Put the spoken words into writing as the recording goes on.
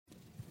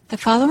The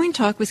following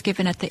talk was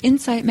given at the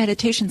Insight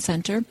Meditation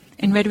Center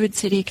in Redwood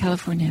City,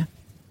 California.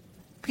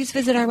 Please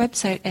visit our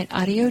website at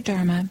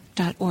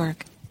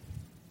audiodharma.org.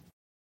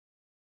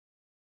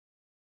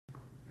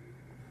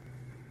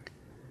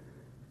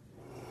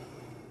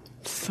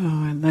 So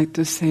I'd like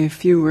to say a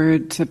few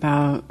words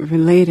about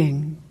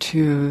relating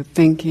to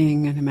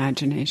thinking and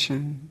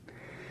imagination,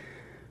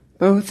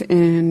 both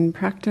in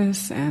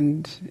practice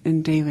and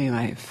in daily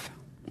life.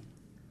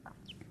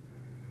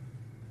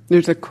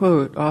 There's a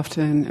quote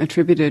often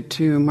attributed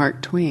to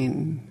Mark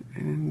Twain,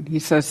 and he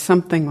says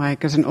something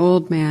like, "As an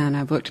old man,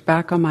 I've looked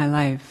back on my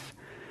life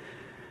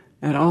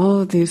at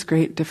all of these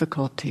great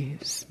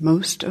difficulties,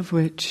 most of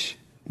which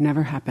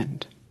never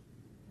happened."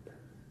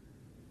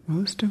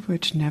 Most of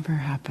which never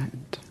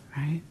happened,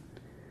 right?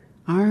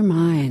 Our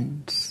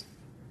minds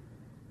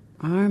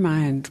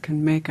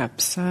can make up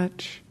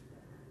such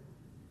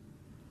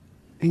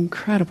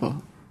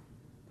incredible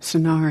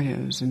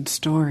scenarios and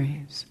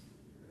stories.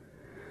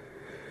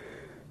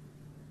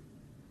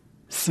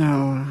 So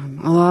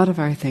a lot of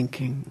our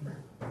thinking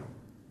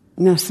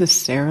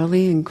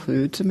necessarily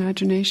includes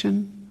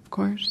imagination, of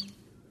course.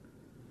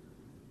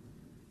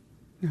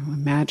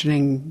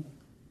 Imagining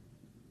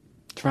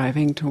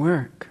driving to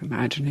work,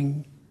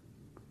 imagining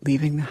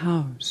leaving the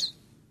house,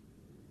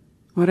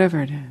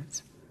 whatever it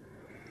is.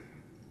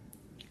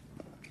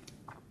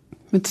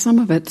 But some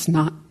of it's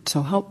not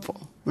so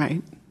helpful,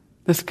 right?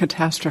 This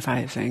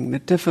catastrophizing, the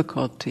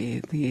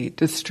difficulty, the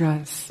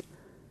distress.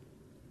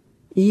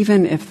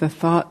 Even if the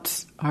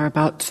thoughts are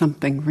about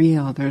something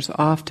real, there's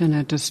often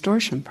a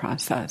distortion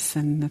process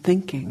in the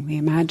thinking, the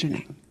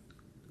imagining.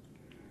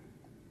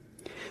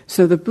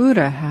 So the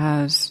Buddha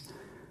has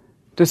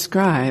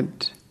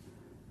described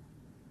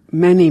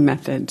many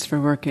methods for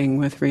working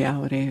with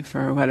reality,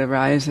 for what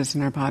arises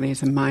in our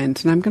bodies and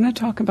minds. And I'm going to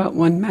talk about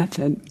one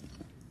method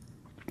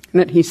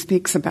that he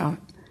speaks about.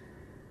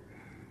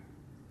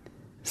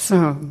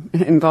 So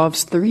it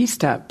involves 3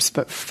 steps,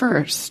 but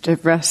first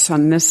it rests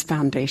on this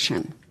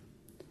foundation.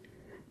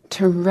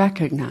 To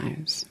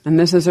recognize, and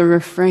this is a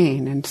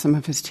refrain in some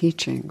of his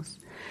teachings,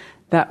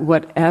 that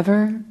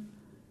whatever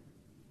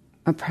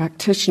a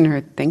practitioner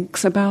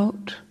thinks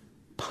about,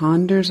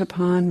 ponders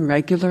upon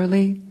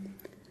regularly,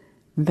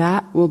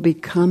 that will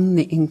become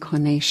the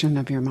inclination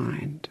of your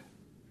mind.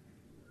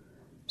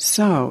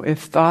 So,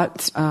 if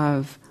thoughts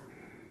of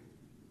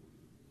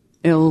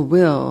ill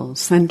will,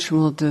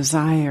 sensual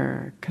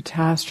desire,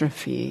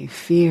 catastrophe,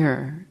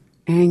 fear,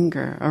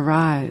 anger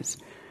arise,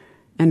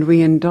 and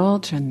we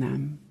indulge in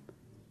them,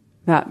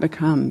 that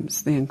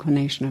becomes the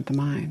inclination of the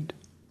mind.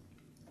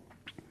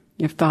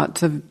 If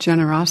thoughts of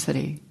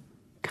generosity,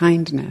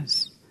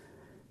 kindness,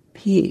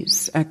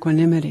 peace,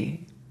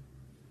 equanimity,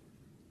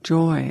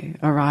 joy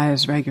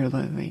arise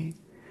regularly,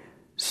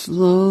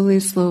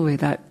 slowly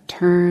that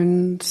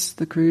turns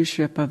the cruise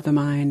ship of the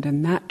mind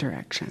in that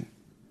direction.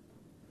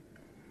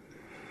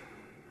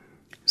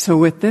 So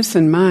with this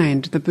in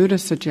mind, the Buddha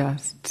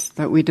suggests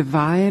that we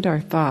divide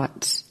our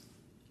thoughts,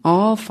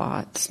 all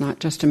thoughts, not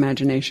just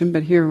imagination,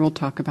 but here we'll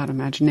talk about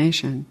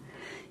imagination,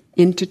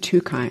 into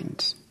 2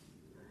 kinds.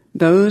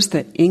 Those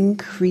that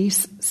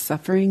increase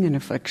suffering and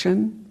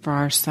affliction for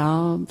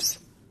ourselves,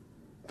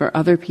 for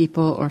other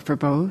people, or for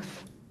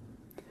both,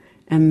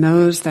 and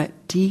those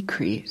that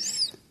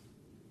decrease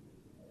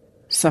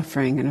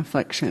suffering and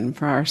affliction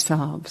for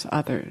ourselves,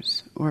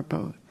 others, or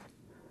both.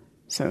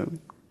 So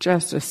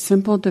just a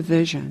simple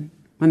division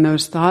when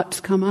those thoughts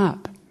come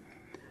up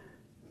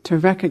to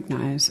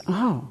recognize,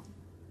 oh,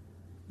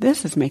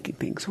 this is making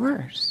things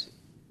worse.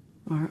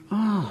 Or,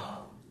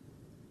 oh,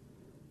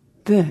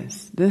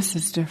 this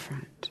is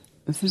different.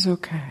 This is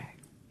okay.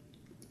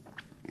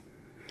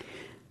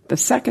 The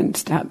second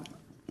step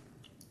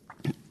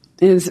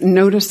is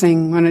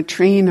noticing when a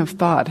train of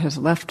thought has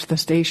left the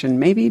station,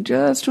 maybe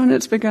just when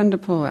it's begun to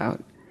pull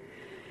out.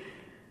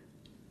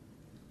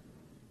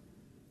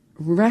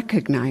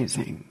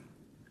 Recognizing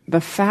the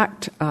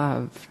fact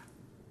of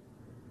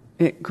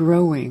it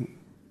growing,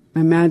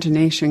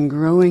 imagination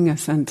growing a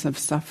sense of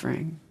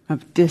suffering,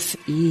 of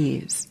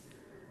dis-ease.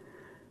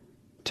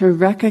 To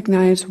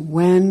recognize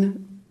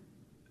when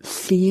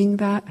seeing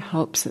that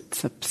helps it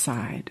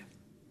subside.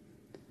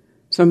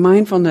 So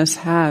mindfulness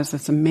has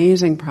this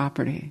amazing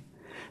property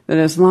that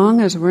as long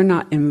as we're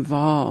not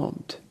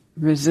involved,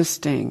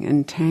 resisting,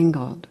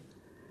 entangled,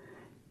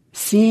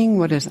 seeing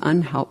what is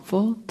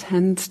unhelpful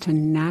tends to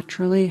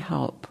naturally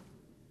help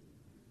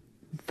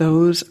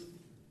those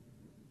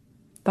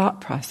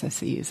thought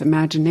processes,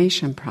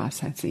 imagination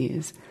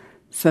processes,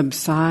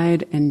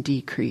 subside and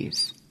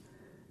decrease.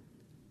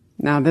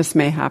 Now this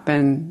may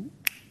happen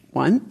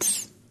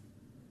once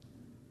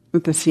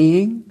with the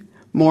seeing.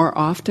 More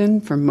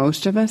often, for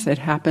most of us, it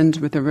happens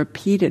with a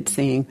repeated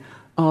seeing,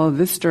 oh,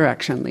 this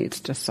direction leads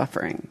to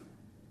suffering.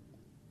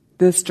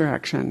 This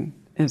direction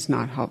is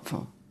not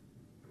helpful.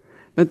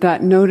 But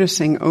that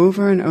noticing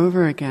over and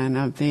over again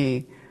of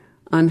the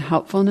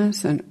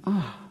unhelpfulness and,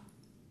 oh,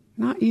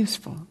 not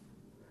useful.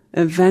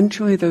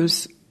 Eventually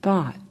those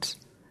thoughts,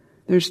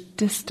 there's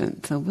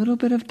distance, a little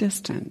bit of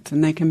distance,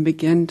 and they can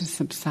begin to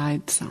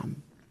subside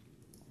some.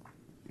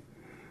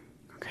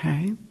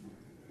 Okay?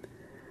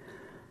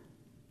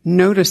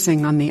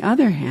 Noticing, on the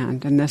other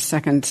hand, in this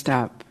second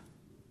step,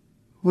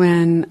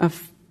 when a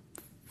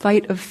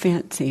flight of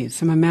fancy,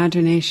 some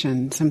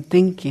imagination, some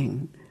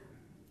thinking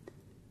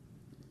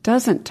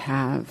doesn't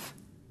have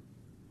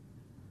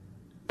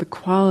the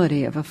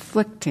quality of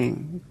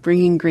afflicting,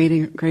 bringing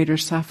greater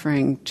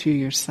suffering to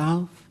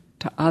yourself,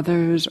 to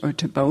others, or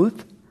to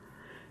both,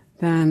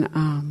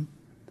 then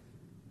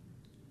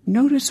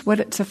notice what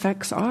its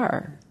effects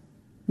are.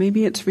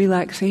 Maybe it's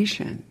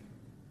relaxation,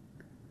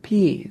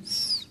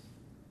 peace,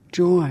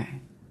 joy.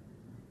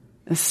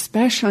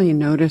 Especially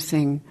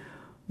noticing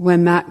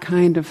when that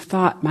kind of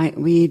thought might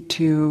lead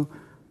to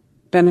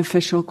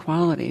beneficial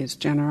qualities,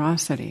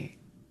 generosity,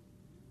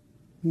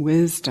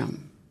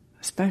 wisdom,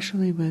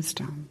 especially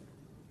wisdom.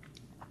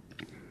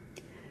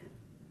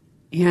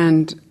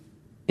 And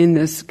in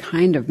this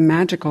kind of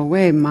magical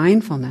way,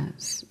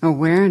 mindfulness,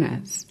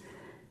 awareness,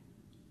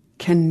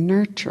 can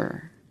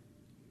nurture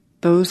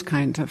those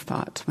kinds of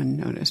thoughts when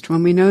noticed.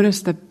 When we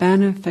notice the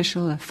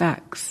beneficial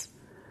effects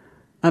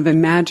of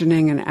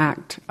imagining an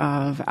act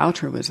of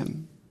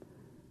altruism,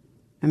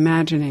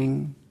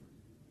 imagining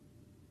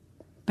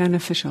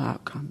beneficial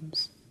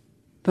outcomes,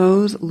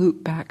 those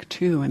loop back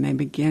too and they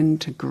begin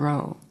to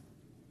grow.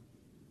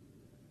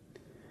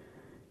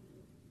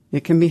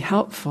 It can be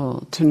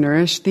helpful to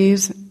nourish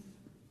these,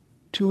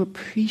 to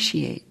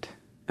appreciate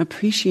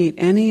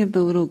any of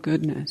the little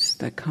goodness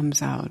that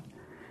comes out.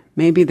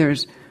 Maybe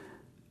there's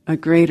a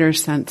greater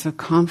sense of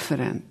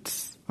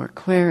confidence or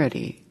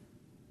clarity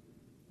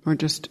or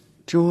just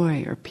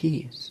joy or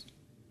peace.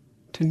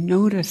 To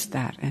notice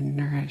that and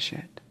nourish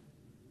it.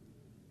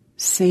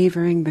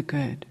 Savoring the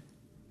good,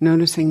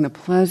 noticing the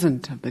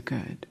pleasant of the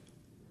good,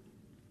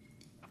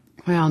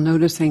 while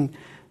noticing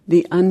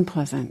the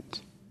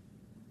unpleasant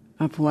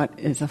of what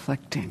is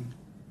afflicting.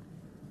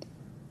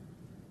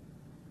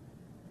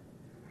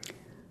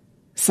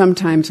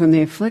 Sometimes when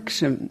the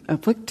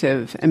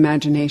afflictive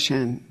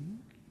imagination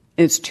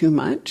is too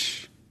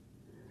much,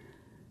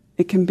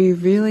 it can be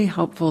really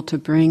helpful to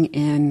bring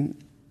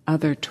in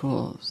other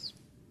tools.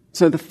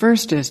 So the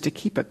first is to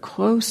keep a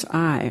close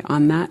eye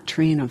on that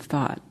train of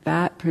thought,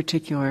 that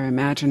particular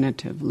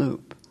imaginative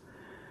loop.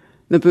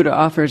 The Buddha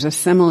offers a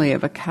simile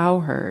of a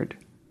cowherd,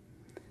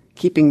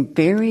 keeping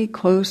very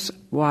close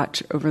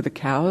watch over the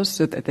cows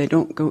so that they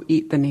don't go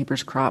eat the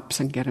neighbor's crops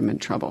and get them in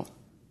trouble.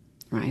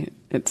 Right?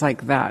 It's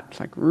like that. It's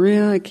like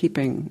really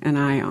keeping an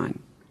eye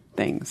on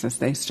things as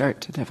they start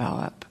to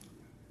develop.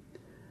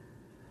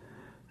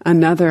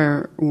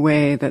 Another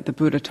way that the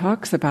Buddha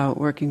talks about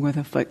working with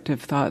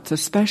afflictive thoughts,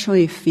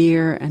 especially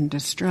fear and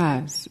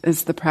distress,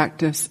 is the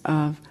practice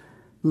of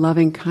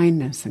loving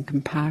kindness and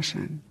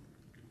compassion.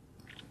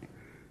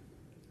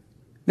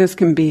 This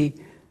can be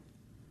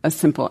a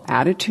simple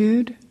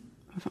attitude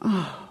of,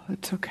 oh,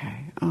 it's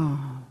okay.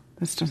 Oh,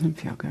 this doesn't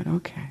feel good.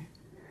 Okay.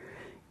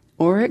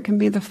 Or it can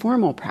be the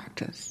formal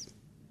practice.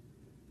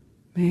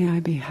 May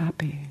I be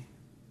happy,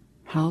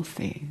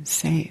 healthy,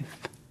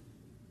 safe,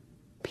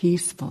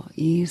 peaceful,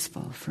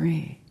 easeful,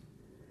 free.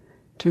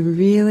 To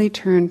really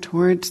turn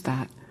towards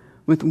that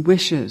with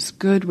wishes,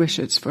 good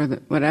wishes for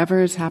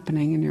whatever is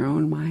happening in your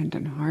own mind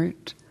and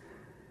heart,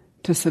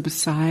 to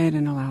subside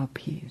and allow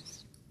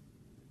peace.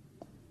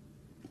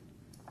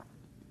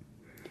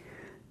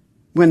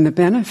 When the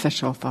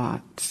beneficial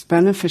thoughts,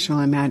 beneficial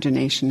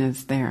imagination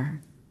is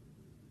there,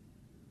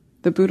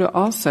 the Buddha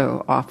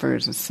also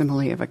offers a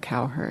simile of a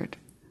cowherd.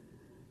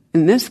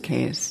 In this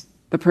case,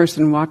 the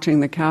person watching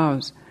the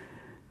cows,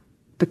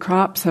 the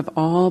crops have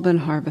all been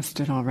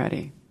harvested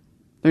already.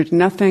 There's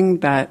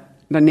nothing that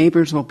the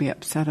neighbors will be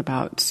upset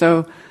about.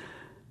 So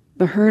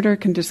the herder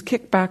can just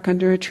kick back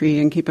under a tree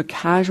and keep a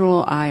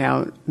casual eye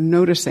out,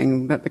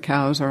 noticing that the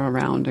cows are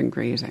around and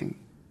grazing.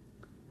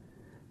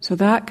 So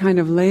that kind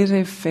of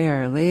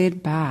laissez-faire,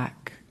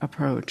 laid-back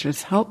approach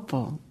is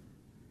helpful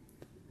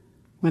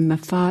when the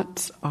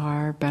thoughts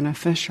are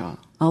beneficial,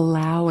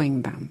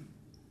 allowing them.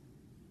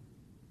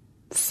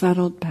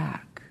 Settled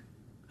back,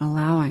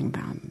 allowing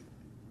them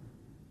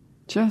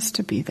just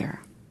to be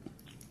there.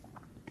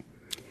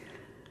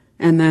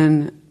 And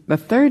then the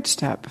third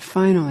step,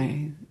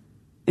 finally,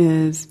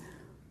 is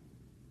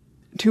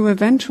to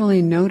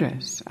eventually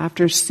notice,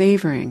 after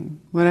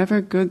savoring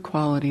whatever good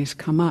qualities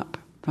come up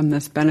from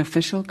this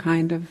beneficial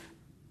kind of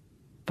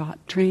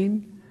thought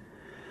train,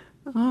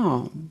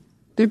 oh,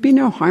 there'd be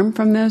no harm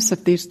from this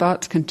if these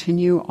thoughts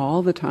continue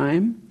all the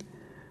time,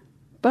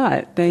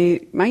 but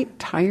they might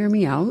tire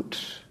me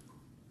out,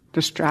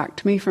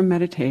 distract me from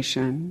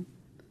meditation,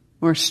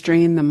 or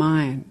strain the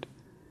mind.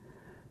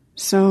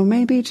 So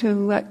maybe to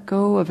let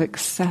go of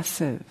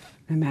excessive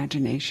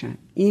imagination,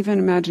 even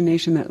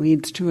imagination that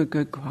leads to a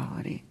good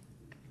quality.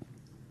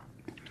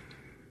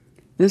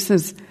 This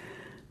is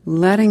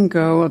letting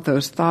go of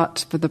those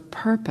thoughts for the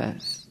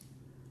purpose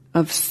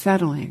of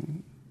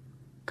settling,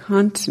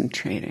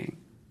 concentrating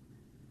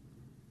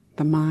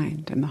the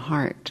mind and the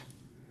heart.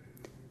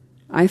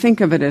 I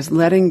think of it as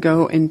letting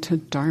go into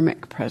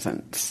dharmic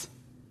presence,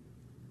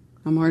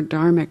 a more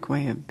dharmic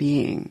way of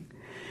being.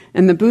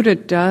 And the Buddha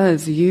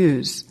does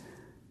use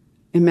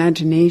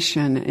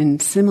imagination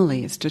and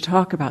similes to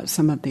talk about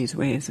some of these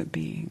ways of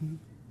being.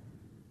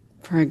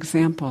 For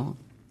example,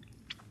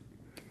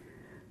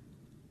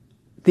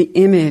 the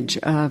image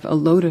of a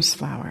lotus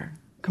flower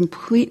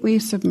completely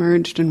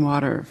submerged in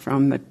water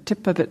from the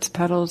tip of its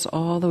petals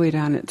all the way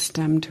down its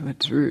stem to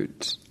its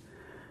roots.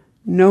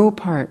 No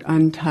part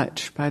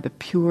untouched by the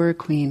pure,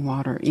 clean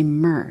water,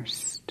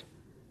 immersed.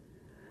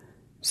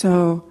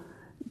 So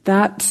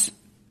that's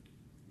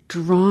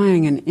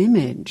drawing an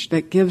image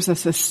that gives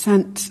us a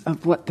sense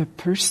of what the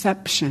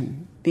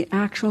perception, the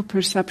actual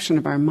perception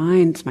of our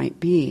minds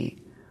might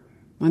be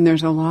when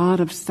there's a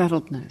lot of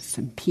settledness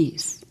and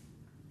peace.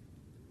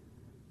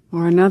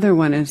 Or another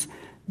one is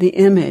the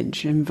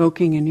image,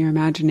 invoking in your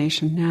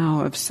imagination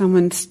now, of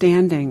someone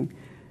standing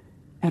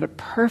at a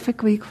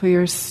perfectly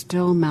clear,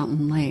 still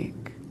mountain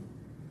lake,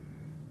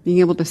 being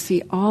able to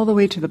see all the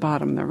way to the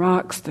bottom, the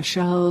rocks, the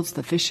shells,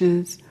 the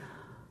fishes,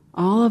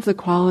 all of the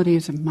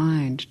qualities of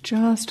mind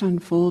just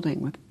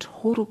unfolding with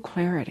total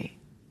clarity.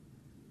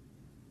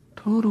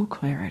 Total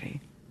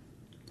clarity.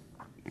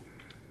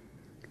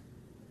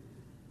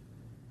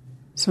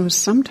 So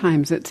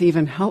sometimes it's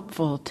even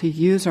helpful to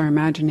use our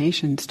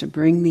imaginations to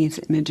bring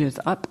these images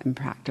up in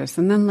practice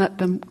and then let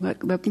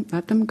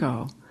them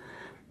go.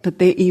 But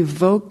they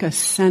evoke a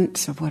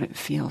sense of what it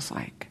feels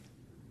like.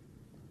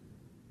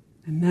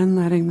 And then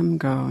letting them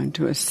go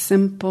into a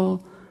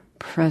simple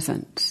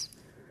presence,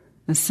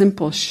 a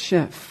simple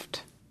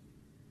shift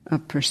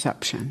of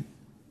perception.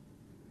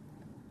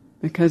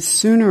 Because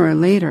sooner or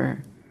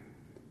later,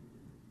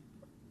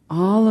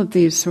 all of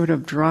these sort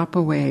of drop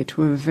away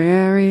to a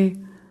very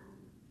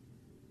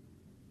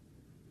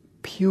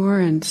pure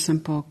and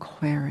simple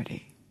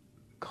clarity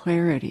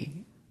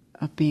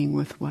of being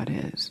with what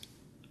is.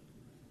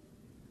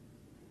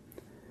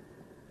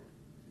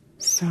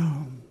 So,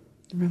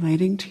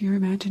 relating to your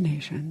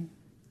imagination,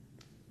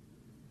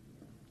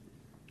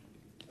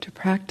 to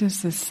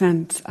practice a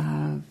sense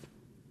of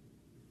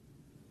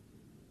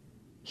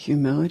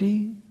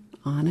humility,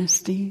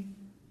 honesty,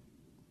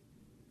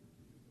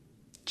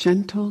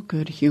 gentle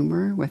good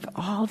humor with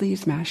all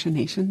these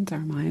machinations our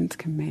minds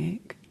can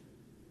make,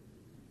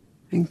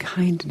 and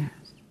kindness.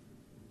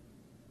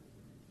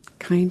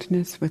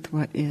 Kindness with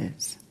what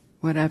is,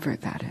 whatever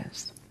that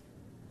is.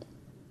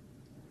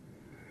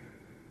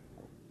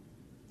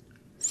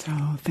 So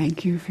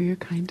thank you for your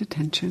kind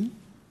attention.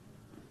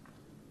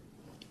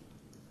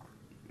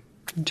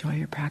 Enjoy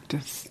your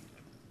practice.